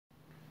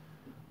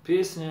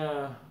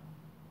Песня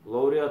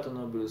лауреата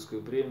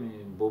Нобелевской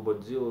премии Боба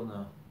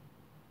Дилана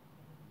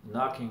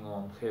 «Knocking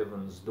on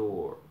Heaven's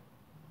Door».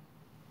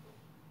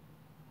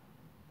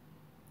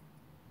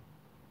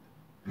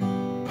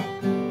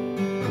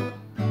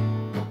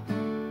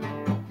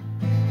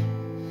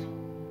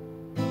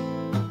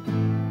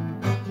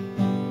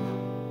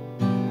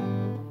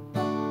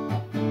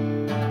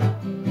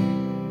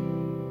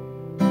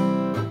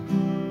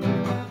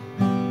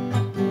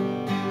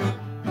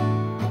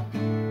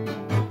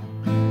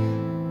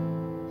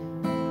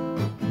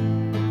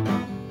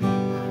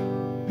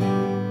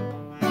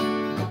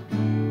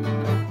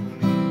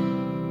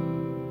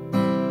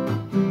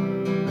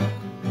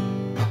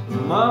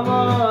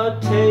 Mama,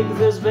 take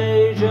this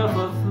page off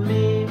of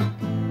me.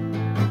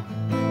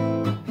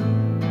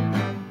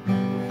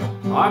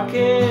 I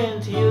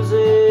can't use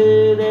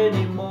it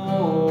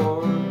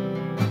anymore.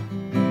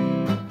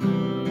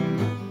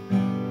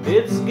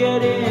 It's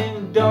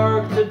getting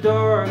dark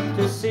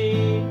to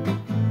see.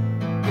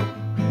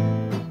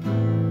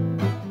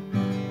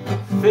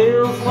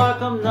 Feels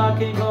like I'm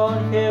knocking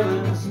on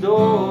heaven's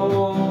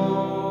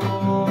door.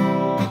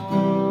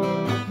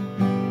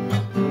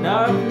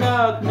 Knock,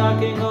 knock,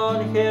 knocking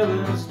on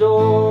heaven's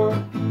door.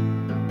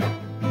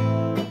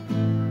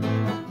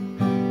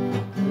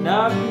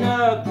 Knock,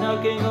 knock,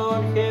 knocking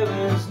on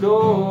heaven's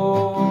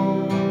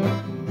door.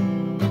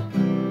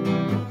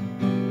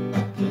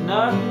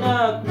 Knock,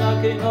 knock,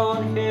 knocking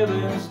on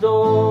heaven's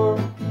door.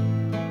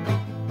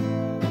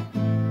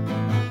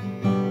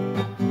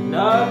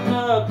 Knock,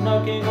 knock,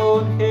 knocking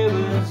on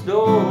heaven's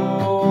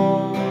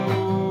door.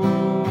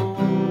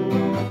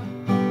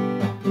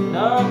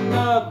 Knock,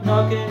 knock,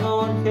 knocking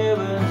on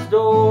heaven's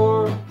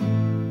door.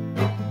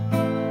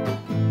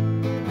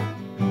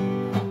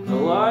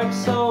 Like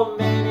so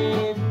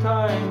many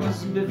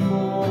times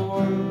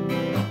before.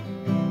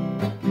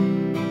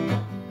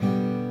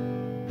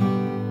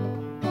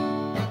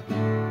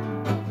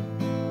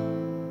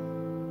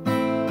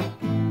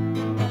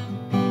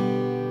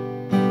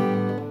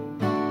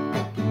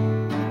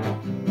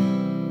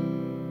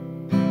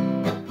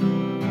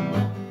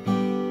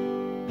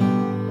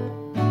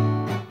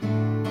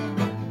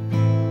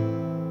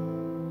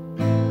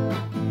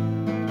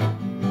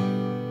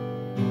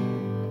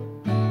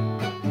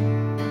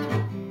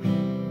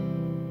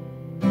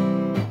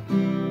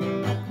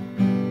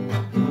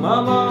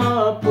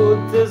 Mama,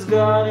 put this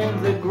gun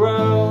in the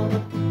ground.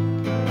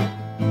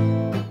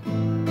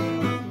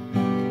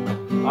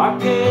 I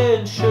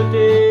can't shoot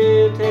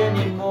it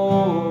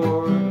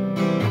anymore.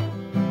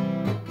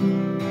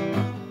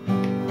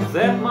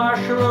 That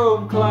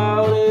mushroom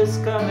cloud is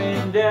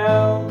coming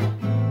down.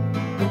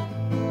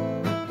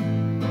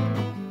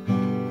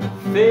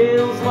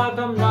 Feels like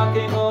I'm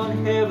knocking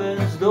on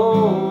heaven's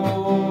door.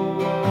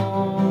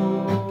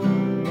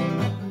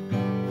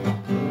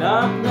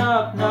 Knock,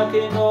 knock,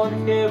 knocking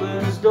on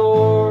heaven's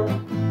door.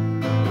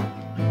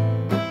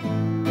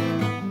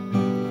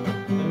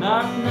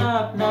 Knock,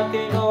 knock,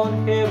 knocking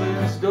on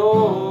heaven's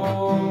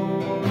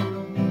door.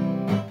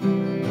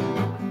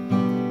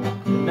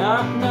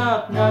 Knock,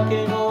 knock,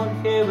 knocking on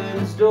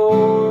heaven's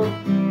door.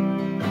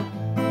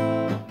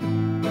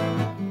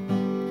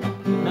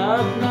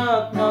 Knock,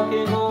 knock,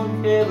 knocking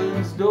on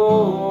heaven's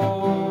door.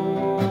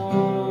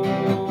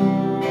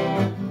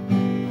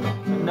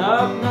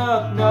 Knock,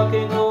 knock,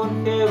 knocking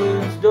on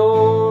heaven's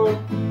door.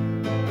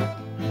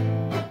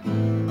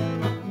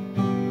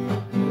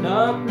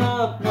 Knock,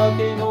 knock,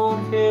 knocking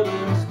on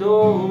heaven's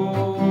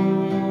door.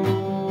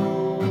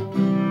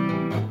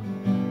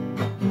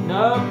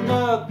 Knock,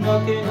 knock,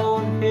 knocking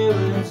on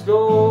heaven's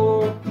door.